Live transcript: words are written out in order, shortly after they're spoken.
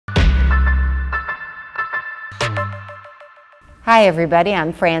Hi everybody,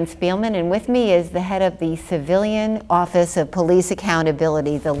 I'm Fran Spielman, and with me is the head of the Civilian Office of Police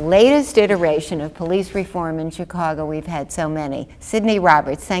Accountability, the latest iteration of police reform in Chicago. We've had so many. Sydney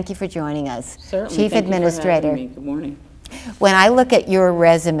Roberts, thank you for joining us. Certainly. Chief Thank Administrator. You for having me. Good morning. When I look at your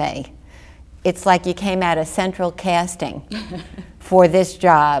resume, it's like you came out of central casting for this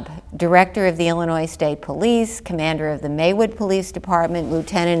job. Director of the Illinois State Police, Commander of the Maywood Police Department,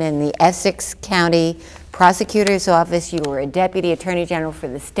 Lieutenant in the Essex County Prosecutor's Office. You were a Deputy Attorney General for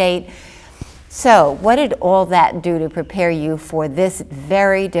the state. So what did all that do to prepare you for this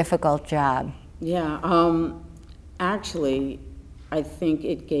very difficult job? Yeah, actually, I think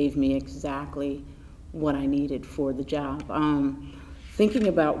it gave me exactly what I needed for the job. Thinking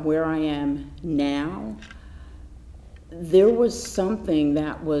about where I am now, there was something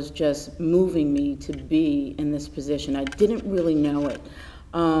that was just moving me to be in this position. I didn't really know it.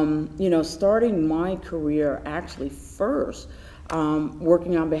 You know, starting my career actually first,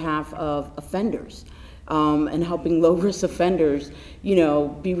 working on behalf of offenders and helping low-risk offenders, you know,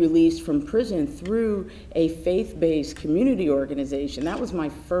 be released from prison through a faith-based community organization. That was my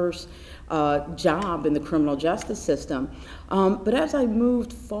first job in the criminal justice system. But as I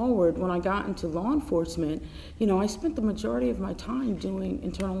moved forward, when I got into law enforcement, you know, I spent the majority of my time doing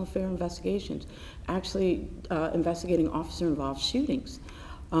internal affair investigations, actually investigating officer-involved shootings.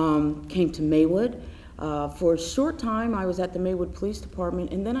 Came to Maywood. For a short time, I was at the Maywood Police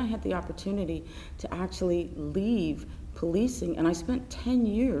Department, and then I had the opportunity to actually leave policing, and I spent 10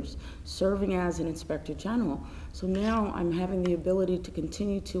 years serving as an Inspector General. So now I'm having the ability to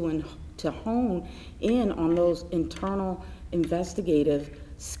continue to hone in on those internal investigative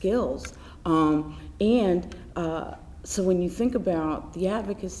skills. So when you think about the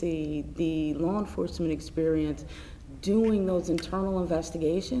advocacy, the law enforcement experience, doing those internal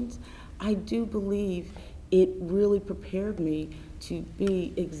investigations, I do believe it really prepared me to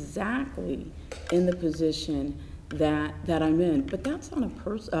be exactly in the position that I'm in. But that's on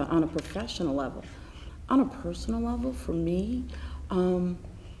a professional level. On a personal level, for me, I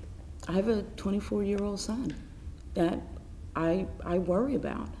have a 24-year-old son that I worry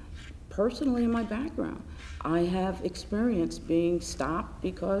about. Personally, in my background, I have experience being stopped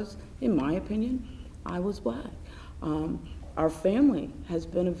because, in my opinion, I was black. Our family has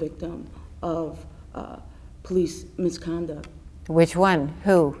been a victim of police misconduct. Which one?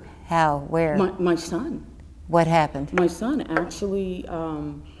 Who? How? Where? My son. What happened? My son actually,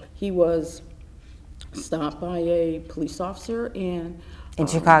 he was stopped by a police officer and... In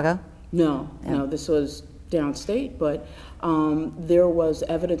Chicago? No, no, this was downstate, but there was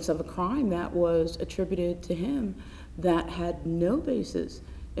evidence of a crime that was attributed to him that had no basis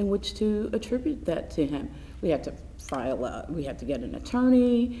in which to attribute that to him. We had to file we had to get an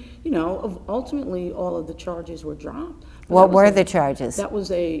attorney, you know, ultimately all of the charges were dropped. What were the charges? That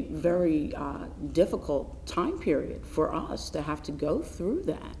was a very difficult time period for us to have to go through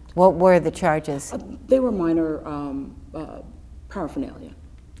that. What were the charges? They were minor paraphernalia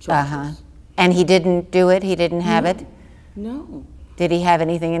charges. And he didn't do it? He didn't have it? No. Did he have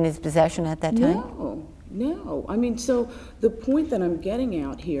anything in his possession at that time? No, no. I mean, so the point that I'm getting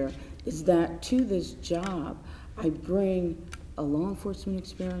out here is that to this job, I bring a law enforcement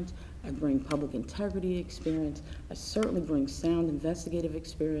experience, I bring public integrity experience, I certainly bring sound investigative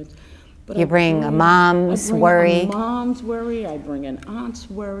experience. But you bring a mom's worry. I bring a mom's worry, I bring an aunt's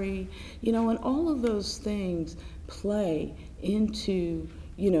worry, you know, and all of those things play into,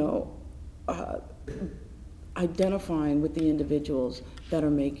 you know, identifying with the individuals that are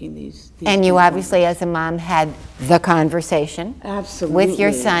making these and you obviously, as a mom, had the conversation. Absolutely. With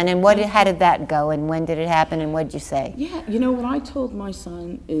your son, and how did that go, and when did it happen, and what did you say? Yeah, you know, what I told my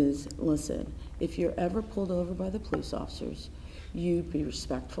son is, listen, if you're ever pulled over by the police officers, you be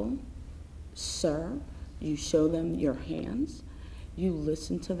respectful, sir, you show them your hands, you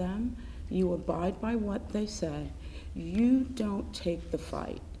listen to them, you abide by what they say, you don't take the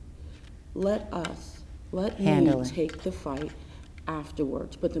fight. Let me take the fight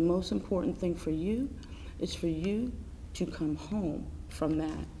afterwards. But the most important thing for you is for you to come home from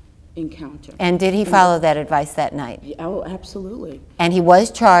that encounter. And did he follow that advice that night? Oh, absolutely. And he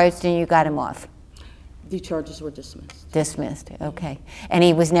was charged and you got him off? The charges were dismissed. Dismissed, okay. And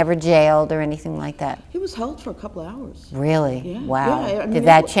he was never jailed or anything like that? He was held for a couple of hours. Really? Yeah. Wow. Yeah, I mean, did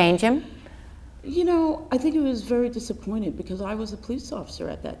that change him? You know, I think he was very disappointed because I was a police officer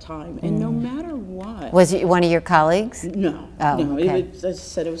at that time, and no matter what... Was it one of your colleagues? No, oh, no. Okay. As I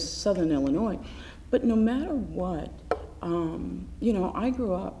said, it was Southern Illinois. But no matter what, you know, I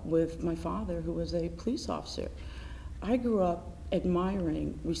grew up with my father, who was a police officer. I grew up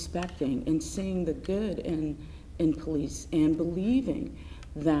admiring, respecting, and seeing the good in in police and believing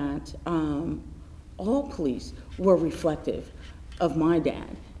that all police were reflective of my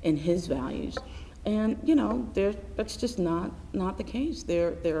dad and his values. And, you know, that's just not the case.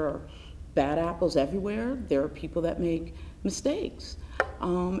 There are bad apples everywhere. There are people that make mistakes.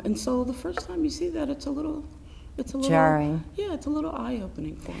 And so the first time you see that, it's a little jarring. Yeah, it's a little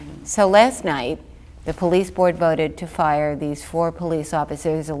eye-opening for me. So last night, the police board voted to fire these 4 police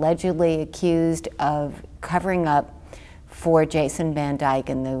officers allegedly accused of covering up for Jason Van Dyke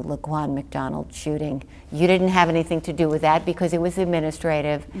in the Laquan McDonald shooting. You didn't have anything to do with that because it was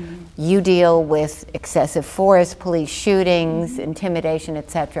administrative. Mm-hmm. You deal with excessive force, police shootings, mm-hmm. intimidation,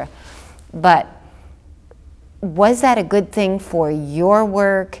 etc. But was that a good thing for your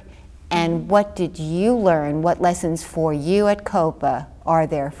work? And what did you learn? What lessons for you at COPA are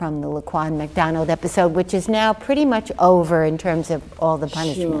there from the Laquan McDonald episode, which is now pretty much over in terms of all the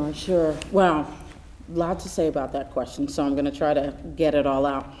punishment? Sure. Well, a lot to say about that question, so I'm going to try to get it all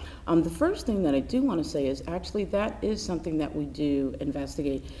out. The first thing that I do want to say is actually that is something that we do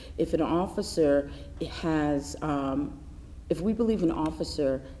investigate. If an officer has, if we believe an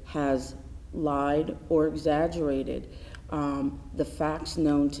officer has lied or exaggerated the facts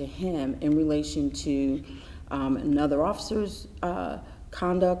known to him in relation to another officer's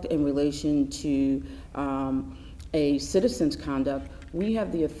conduct, in relation to a citizen's conduct, we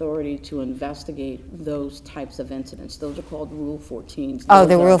have the authority to investigate those types of incidents. Those are called Rule 14s. Oh,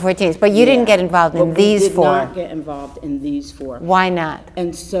 the Rule 14s. But you didn't get involved in these 4. We did not get involved in these 4. Why not?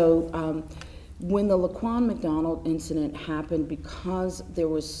 And so when the Laquan McDonald incident happened, because there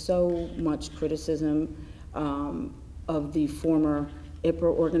was so much criticism of the former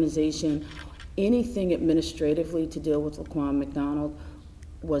IPRA organization, anything administratively to deal with Laquan McDonald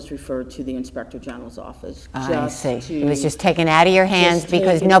was referred to the Inspector General's office. I see. It was just taken out of your hands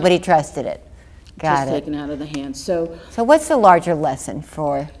because nobody trusted it. Got it. Just taken out of the hands. So what's the larger lesson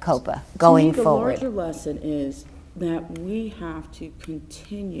for COPA going forward? The larger lesson is that we have to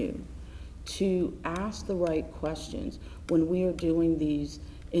continue to ask the right questions when we are doing these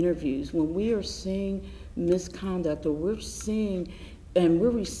interviews, when we are seeing misconduct, or we're seeing and we're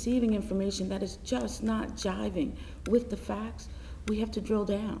receiving information that is just not jiving with the facts. We have to drill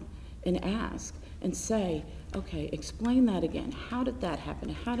down and ask and say, okay, explain that again. How did that happen?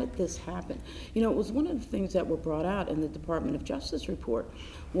 How did this happen? You know, it was one of the things that were brought out in the Department of Justice report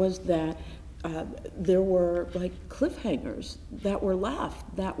was that there were like cliffhangers that were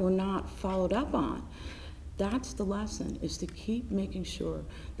left that were not followed up on. That's the lesson, is to keep making sure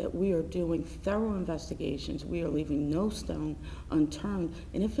that we are doing thorough investigations. We are leaving no stone unturned.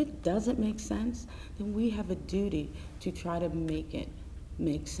 And if it doesn't make sense, then we have a duty to try to make it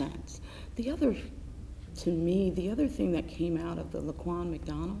make sense. To me, the other thing that came out of the Laquan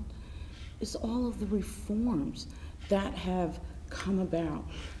McDonald is all of the reforms that have come about.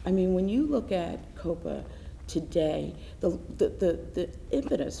 I mean, when you look at COPA today, the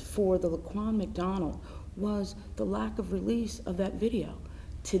impetus for the Laquan McDonald was the lack of release of that video.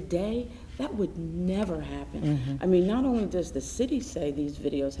 Today, that would never happen. Mm-hmm. I mean, not only does the city say these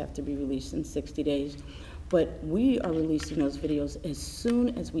videos have to be released in 60 days, but we are releasing those videos as soon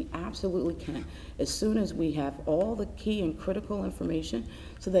as we absolutely can, as soon as we have all the key and critical information,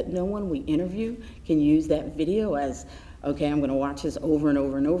 so that no one we interview can use that video as, okay, I'm gonna watch this over and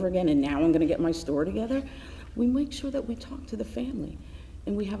over and over again, and now I'm gonna get my story together. We make sure that we talk to the family,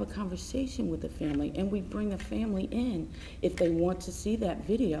 and we have a conversation with the family, and we bring the family in if they want to see that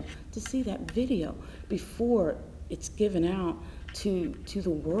video before it's given out to the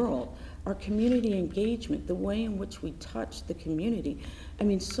world. Our community engagement, the way in which we touch the community. I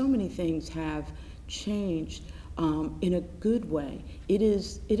mean, so many things have changed in a good way. It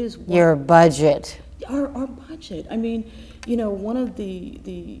is your budget. Our budget. I mean, you know, one of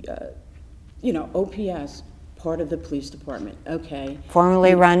the OPS, part of the police department, okay.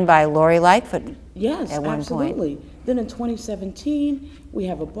 Formerly run by Lori Lightfoot. Yes, at one absolutely. Point. Then in 2017, we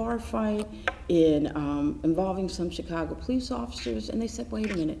have a bar fight involving some Chicago police officers, and they said,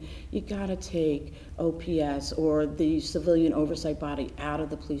 wait a minute, you gotta take OPS, or the civilian oversight body, out of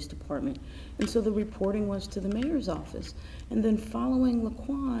the police department. And so the reporting was to the mayor's office. And then following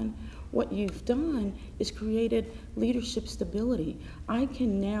Laquan, what you've done is created leadership stability. I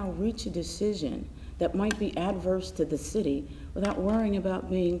can now reach a decision that might be adverse to the city without worrying about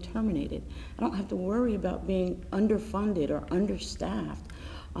being terminated. I don't have to worry about being underfunded or understaffed.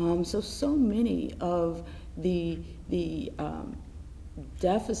 So many of the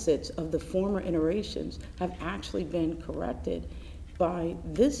deficits of the former iterations have actually been corrected by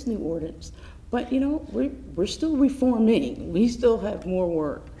this new ordinance, But, you know, we're still reforming. We still have more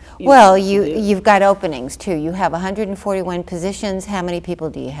work. Well, you've got openings, too. You have 141 positions. How many people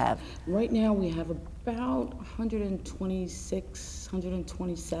do you have? Right now, we have about 126,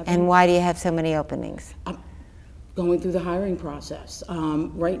 127. And why do you have so many openings? Going through the hiring process.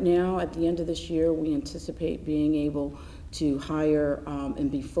 Right now, at the end of this year, we anticipate being able to hire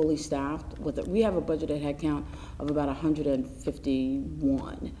and be fully staffed. We have a budgeted headcount of about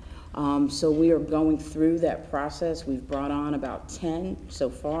 151. So we are going through that process. We've brought on about 10 so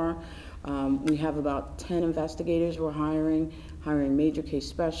far. We have about 10 investigators we're hiring major case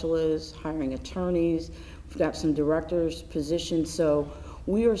specialists, hiring attorneys. We've got some directors positions. So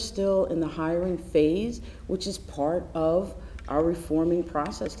we are still in the hiring phase, which is part of our reforming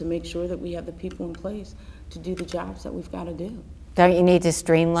process to make sure that we have the people in place to do the jobs that we've got to do. Don't you need to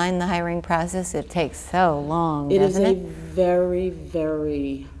streamline the hiring process? It takes so long, doesn't it? It is a very,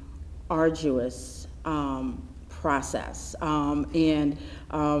 very arduous process.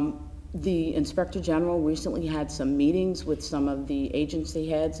 The Inspector General recently had some meetings with some of the agency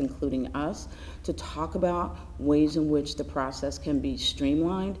heads, including us, to talk about ways in which the process can be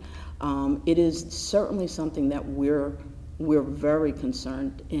streamlined. It is certainly something that we're very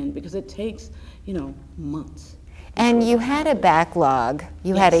concerned in, because it takes, you know, months. And you had a backlog.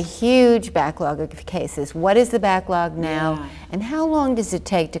 You had a huge backlog of cases. What is the backlog now? Yeah. And how long does it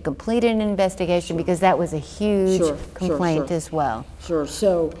take to complete an investigation? Because that was a huge complaint as well. Sure.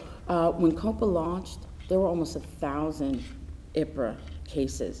 So when COPA launched, there were almost 1,000 IPRA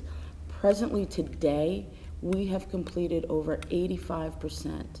cases. Presently today, we have completed over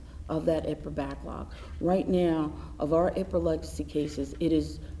 85% of that IPRA backlog. Right now, of our IPRA legacy cases, it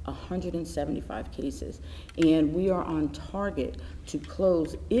is 175 cases. And we are on target to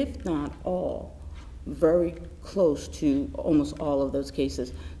close, if not all, very close to almost all of those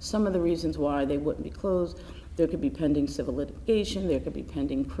cases. Some of the reasons why they wouldn't be closed: there could be pending civil litigation, there could be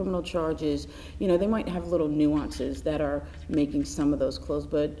pending criminal charges. You know, they might have little nuances that are making some of those close,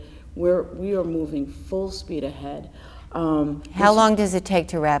 but we are moving full speed ahead. How long does it take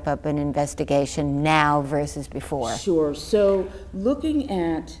to wrap up an investigation now versus before? Sure. So looking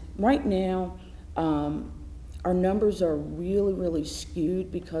at right now, our numbers are really, really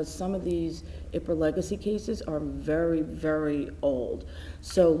skewed because some of these IPRA legacy cases are very, very old.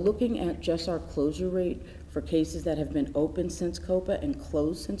 So looking at just our closure rate for cases that have been open since COPA and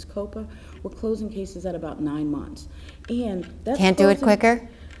closed since COPA, we're closing cases at about 9 months. And that's Can't do it quicker?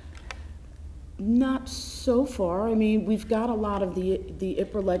 Not so far. I mean, we've got a lot of the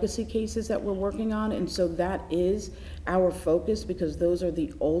IPRA legacy cases that we're working on, and so that is our focus because those are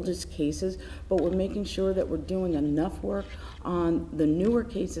the oldest cases, but we're making sure that we're doing enough work on the newer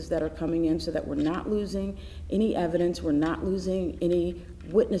cases that are coming in so that we're not losing any evidence, we're not losing any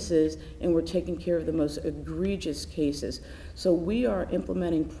witnesses, and we're taking care of the most egregious cases. So we are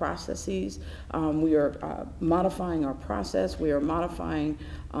implementing processes, we are modifying our process, we are modifying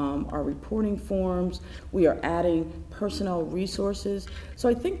our reporting forms, we are adding personnel resources. So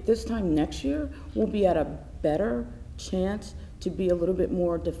I think this time next year we'll be at a better chance to be a little bit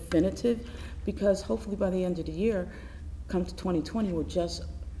more definitive, because hopefully by the end of the year, come to 2020, we're just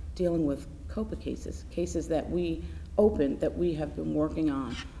dealing with COPA cases that we opened, that we have been working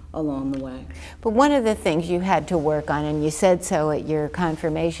on along the way. But one of the things you had to work on, and you said so at your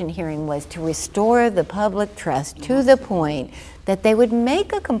confirmation hearing, was to restore the public trust to the point that they would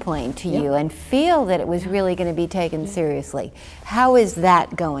make a complaint to you and feel that it was really going to be taken seriously. How is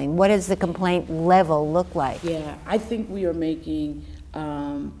that going? What does the complaint level look like? Yeah, I think we are making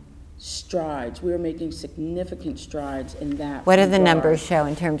strides. We are making significant strides in that. What do the numbers show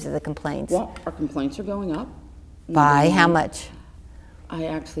in terms of the complaints? Well, our complaints are going up. By how much? I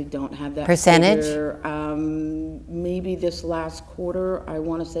actually don't have that percentage. Figure. Maybe this last quarter, I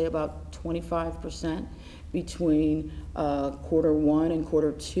want to say about 25% between quarter 1 and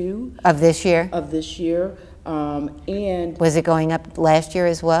quarter 2 of this year. And was it going up last year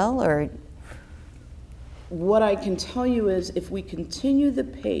as well, or? What I can tell you is, if we continue the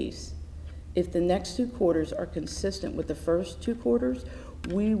pace, if the next 2 quarters are consistent with the first 2 quarters,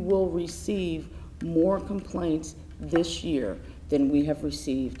 we will receive more complaints this year than we have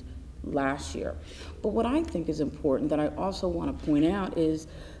received last year. But what I think is important that I also want to point out is,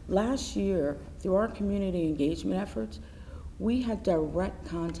 last year, through our community engagement efforts, we had direct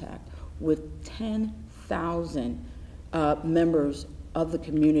contact with 10,000 members of the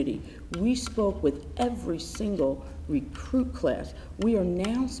community. We spoke with every single recruit class. We are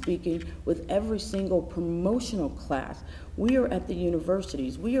now speaking with every single promotional class. We are at the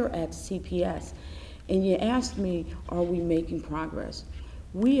universities. We are at CPS. And you asked me, are we making progress?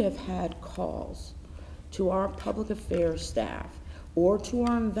 We have had calls to our public affairs staff or to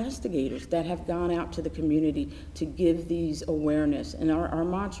our investigators that have gone out to the community to give these awareness. And our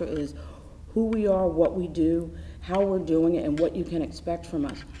mantra is who we are, what we do, how we're doing it, and what you can expect from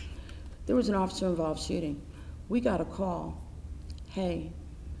us. There was an officer-involved shooting. We got a call, hey,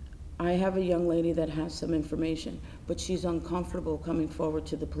 I have a young lady that has some information, but she's uncomfortable coming forward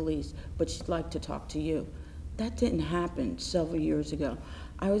to the police, but she'd like to talk to you. That didn't happen several years ago.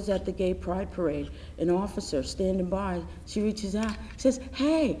 I was at the Gay Pride Parade, an officer standing by, she reaches out, says,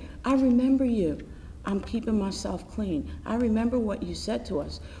 hey, I remember you. I'm keeping myself clean. I remember what you said to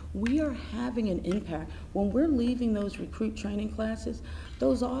us. We are having an impact. When we're leaving those recruit training classes,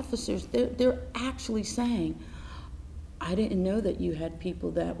 those officers, they're actually saying, I didn't know that you had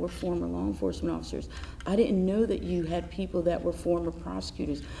people that were former law enforcement officers. I didn't know that you had people that were former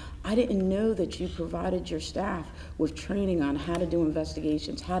prosecutors. I didn't know that you provided your staff with training on how to do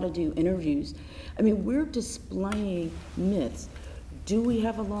investigations, how to do interviews. I mean, we're displaying myths. Do we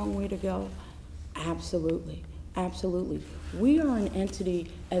have a long way to go? Absolutely, absolutely. We are an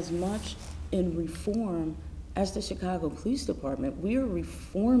entity as much in reform as the Chicago Police Department. We are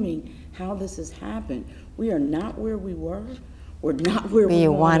reforming how this has happened. We are not where we were. We're not where we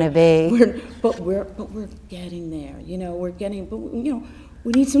want to be. But we're getting there. You know, we're getting. But you know,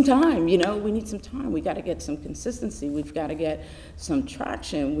 we need some time. You know, we need some time. We got to get some consistency. We've got to get some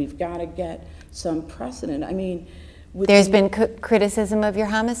traction. We've got to get some precedent. I mean, there's been criticism of your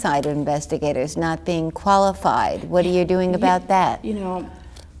homicide investigators not being qualified. What are you doing about that? You know,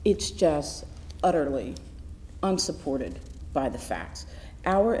 it's just utterly unsupported by the facts.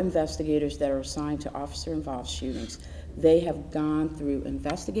 Our investigators that are assigned to officer-involved shootings, they have gone through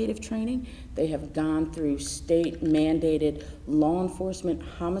investigative training, they have gone through state-mandated law enforcement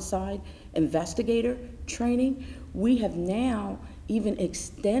homicide investigator training. We have now even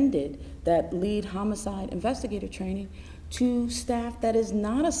extended that lead homicide investigator training to staff that is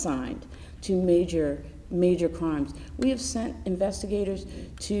not assigned to major crimes. We have sent investigators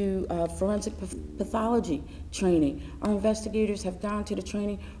to forensic pathology training. Our investigators have gone to the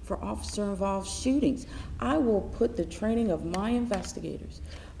training for officer-involved shootings. I will put the training of my investigators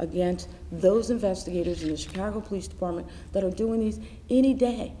against those investigators in the Chicago Police Department that are doing these any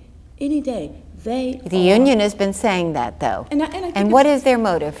day. Any day. The union has been saying that, though. And what is their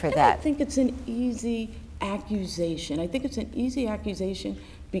motive for that? I think it's an easy accusation. I think it's an easy accusation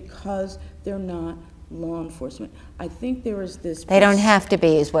because they're not law enforcement. I think there is this... They don't have to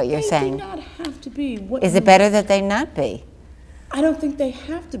be, is what you're saying. They do not have to be. Is it better that they not be? I don't think they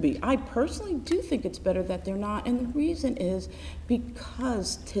have to be. I personally do think it's better that they're not, and the reason is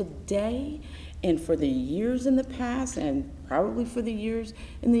because today, and for the years in the past, and probably for the years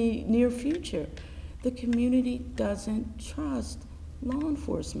in the near future, the community doesn't trust law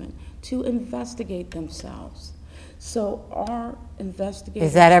enforcement to investigate themselves. So our investigators...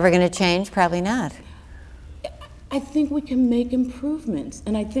 Is that ever going to change? Probably not. I think we can make improvements,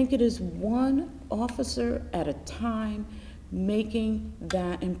 and I think it is one officer at a time making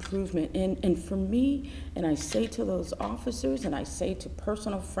that improvement. And for me, and I say to those officers, and I say to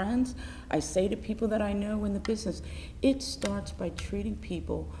personal friends, I say to people that I know in the business, it starts by treating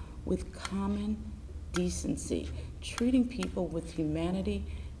people with common decency, treating people with humanity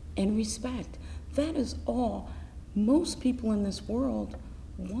and respect. That is all most people in this world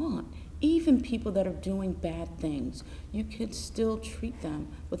want. Even people that are doing bad things, you can still treat them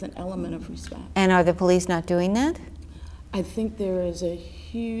with an element of respect. And are the police not doing that? I think there is a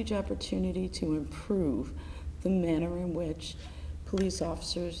huge opportunity to improve the manner in which police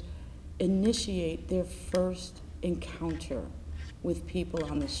officers initiate their first encounter with people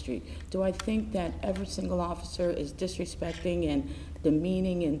on the street. Do I think that every single officer is disrespecting and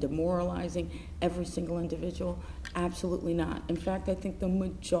demeaning and demoralizing every single individual? Absolutely not. In fact, I think the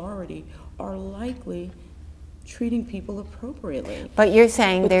majority are likely treating people appropriately. But you're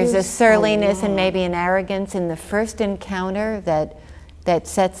saying there's a surliness and maybe an arrogance in the first encounter that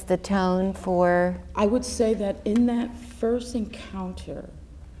sets the tone for... I would say that in that first encounter,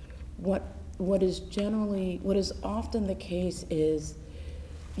 what is often the case is,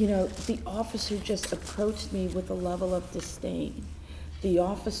 you know, the officer just approached me with a level of disdain. The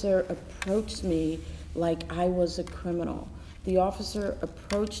officer approached me like I was a criminal. The officer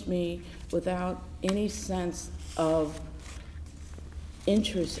approached me without any sense of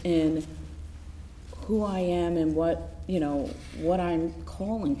interest in who I am and what I'm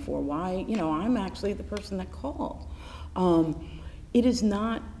calling for. Why, I'm actually the person that called. It is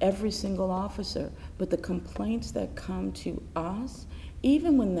not every single officer, but the complaints that come to us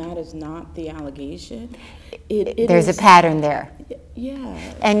even when that is not the allegation, it there's is, a pattern there. Yeah.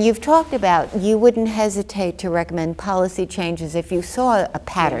 And you've talked about you wouldn't hesitate to recommend policy changes if you saw a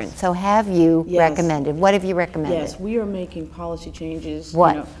pattern. Yes. So have you Yes. recommended? What have you recommended? Yes, we are making policy changes.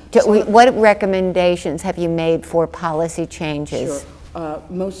 What? What recommendations have you made for policy changes? Sure.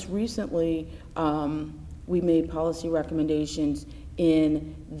 Most recently, we made policy recommendations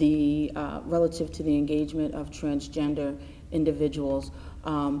in the relative to the engagement of transgender individuals,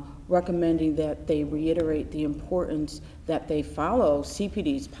 recommending that they reiterate the importance that they follow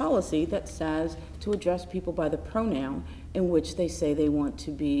CPD's policy that says to address people by the pronoun in which they say they want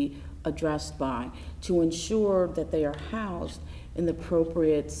to be addressed by, to ensure that they are housed in the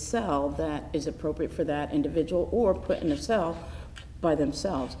appropriate cell that is appropriate for that individual, or put in a cell by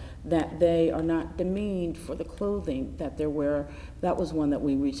themselves, that they are not demeaned for the clothing that they wear. That was one that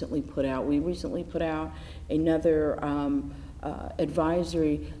we recently put out. We recently put out another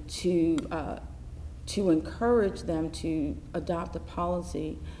advisory to encourage them to adopt a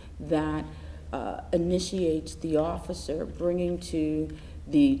policy that initiates the officer bringing to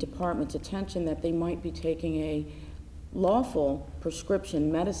the department's attention that they might be taking a lawful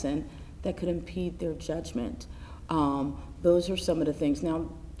prescription medicine that could impede their judgment. Those are some of the things. Now,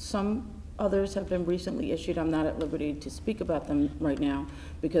 some others have been recently issued. I'm not at liberty to speak about them right now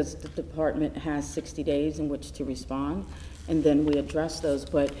because the department has 60 days in which to respond, and then we address those.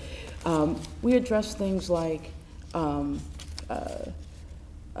 But we address things like,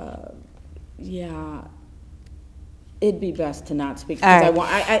 yeah, it'd be best to not speak because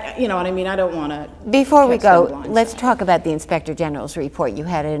right. You know what I mean? I don't want to. Before we go, let's talk about the Inspector General's report. You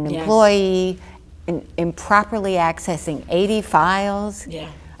had an employee improperly accessing 80 files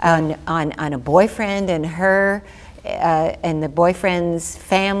on a boyfriend and her and the boyfriend's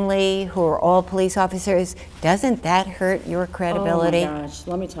family, who are all police officers. Doesn't that hurt your credibility? Oh my gosh,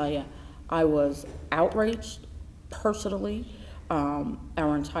 let me tell you, I was outraged personally.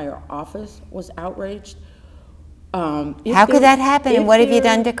 Our entire office was outraged. How could that happen, and what have you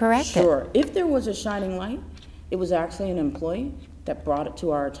done to correct it? Sure. If there was a shining light, it was actually an employee that brought it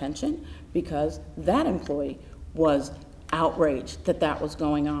to our attention, because that employee was outraged that that was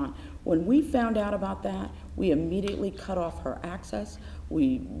going on. When we found out about that, we immediately cut off her access.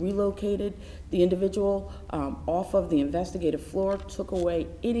 We relocated the individual off of the investigative floor, took away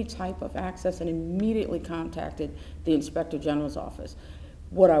any type of access, and immediately contacted the Inspector General's office.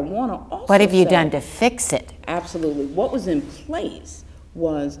 What I want to also What have you done to fix it? Absolutely. What was in place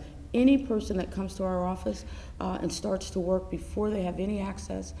was any person that comes to our office and starts to work before they have any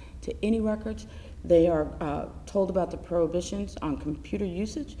access to any records, they are told about the prohibitions on computer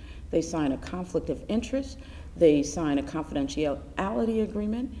usage. They sign a conflict of interest. They sign a confidentiality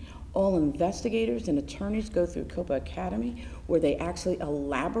agreement. All investigators and attorneys go through COPA Academy, where they actually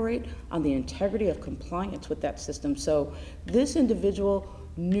elaborate on the integrity of compliance with that system. So this individual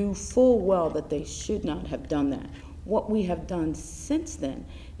knew full well that they should not have done that. What we have done since then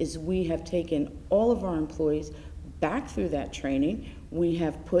is we have taken all of our employees back through that training. We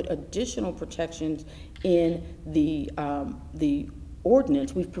have put additional protections in the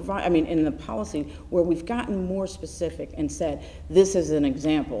ordinance. We've provided, in the policy, where we've gotten more specific and said, this is an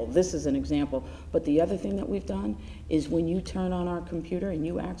example, this is an example. But the other thing that we've done is when you turn on our computer and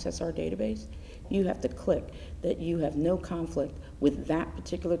you access our database, you have to click that you have no conflict with that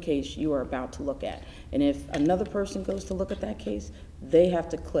particular case you are about to look at. And if another person goes to look at that case, they have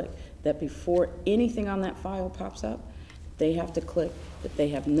to click that before anything on that file pops up, they have to click that they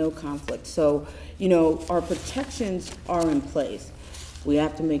have no conflict. So, our protections are in place. We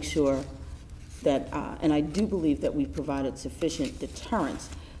have to make sure that, and I do believe that we've provided sufficient deterrence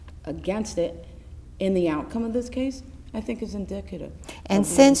against it, in the outcome of this case, I think is indicative. And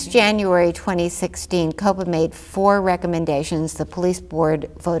since January 2016, COPA made 4 recommendations. The police board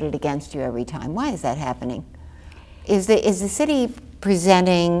voted against you every time. Why is that happening? Is the city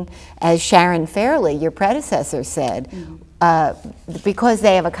presenting, as Sharon Fairley, your predecessor, said, because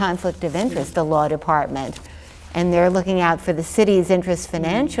they have a conflict of interest, the law department, and they're looking out for the city's interests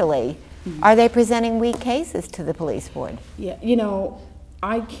financially, are they presenting weak cases to the police board? Yeah,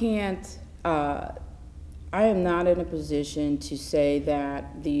 I can't, I am not in a position to say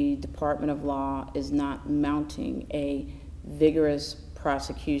that the Department of Law is not mounting a vigorous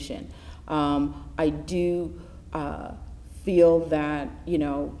prosecution. I do feel that,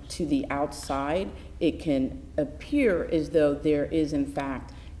 to the outside, it can appear as though there is, in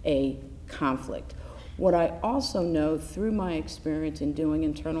fact, a conflict. What I also know through my experience in doing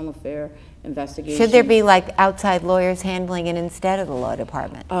internal affair investigations. Should there be like outside lawyers handling it instead of the law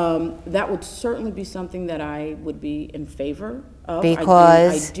department? That would certainly be something that I would be in favor of.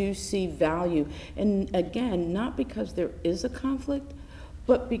 Because? I do see value. And again, not because there is a conflict,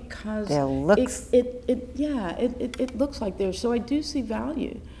 but because There looks. it looks like there. So I do see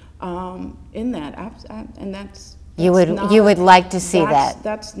value in that, and that's You would like to see that.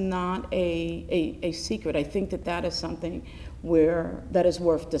 That's not a secret. I think that is something that is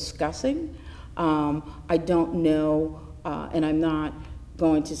worth discussing. I don't know, and I'm not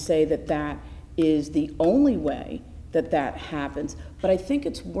going to say that is the only way that happens, but I think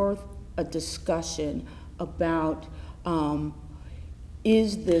it's worth a discussion about,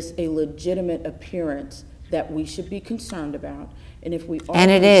 is this a legitimate appearance that we should be concerned about? And if we are And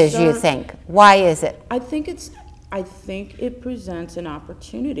it is, you think. Why is it? I think it presents an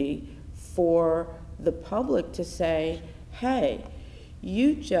opportunity for the public to say, hey,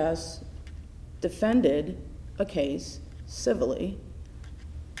 you just defended a case civilly,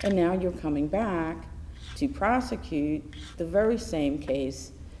 and now you're coming back to prosecute the very same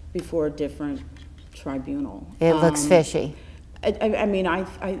case before a different tribunal. It looks fishy. I mean, I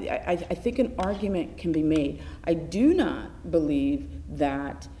think an argument can be made. I do not believe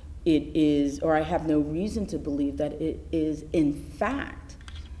that it is, or I have no reason to believe that it is in fact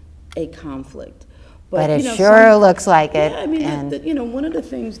a conflict. But it sure looks like it. Yeah, I mean, one of the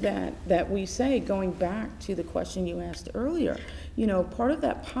things that we say, going back to the question you asked earlier, part of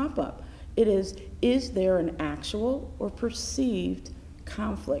that pop-up, is there an actual or perceived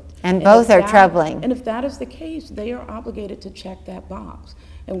conflict? And both are troubling. And if that is the case, they are obligated to check that box.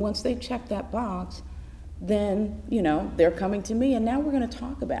 And once they check that box, then, they're coming to me, and now we're going to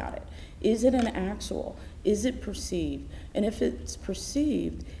talk about it. Is it an actual? Is it perceived? And if it's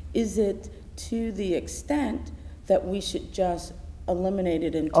perceived, is it to the extent that we should just eliminate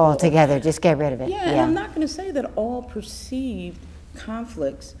it in total? Altogether, just get rid of it. Yeah, and I'm not going to say that all perceived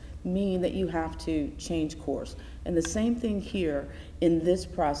conflicts mean that you have to change course. And the same thing here in this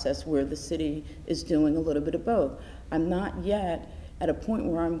process where the city is doing a little bit of both. I'm not yet at a point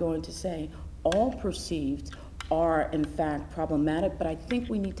where I'm going to say all perceived are in fact problematic, but I think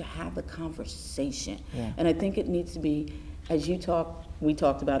we need to have the conversation. Yeah. And I think it needs to be, as we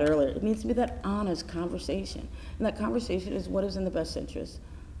talked about earlier, it needs to be that honest conversation. And that conversation is what is in the best interest,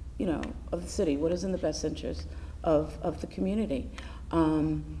 of the city, what is in the best interest of the community.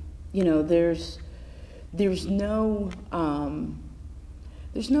 There's no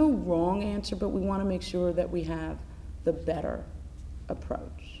wrong answer, but we want to make sure that we have the better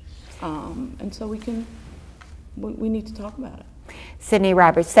approach. And so we need to talk about it. Sydney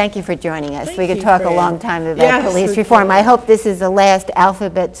Roberts, thank you for joining us. We could you, talk Fran. a long time about police reform. Could. I hope this is the last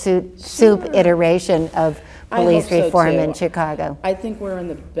alphabet soup iteration of police so reform too. in Chicago. I think we're in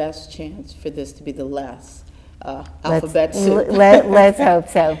the best chance for this to be the last alphabet soup. Let's hope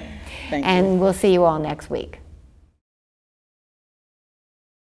so. Thank and you. We'll see you all next week.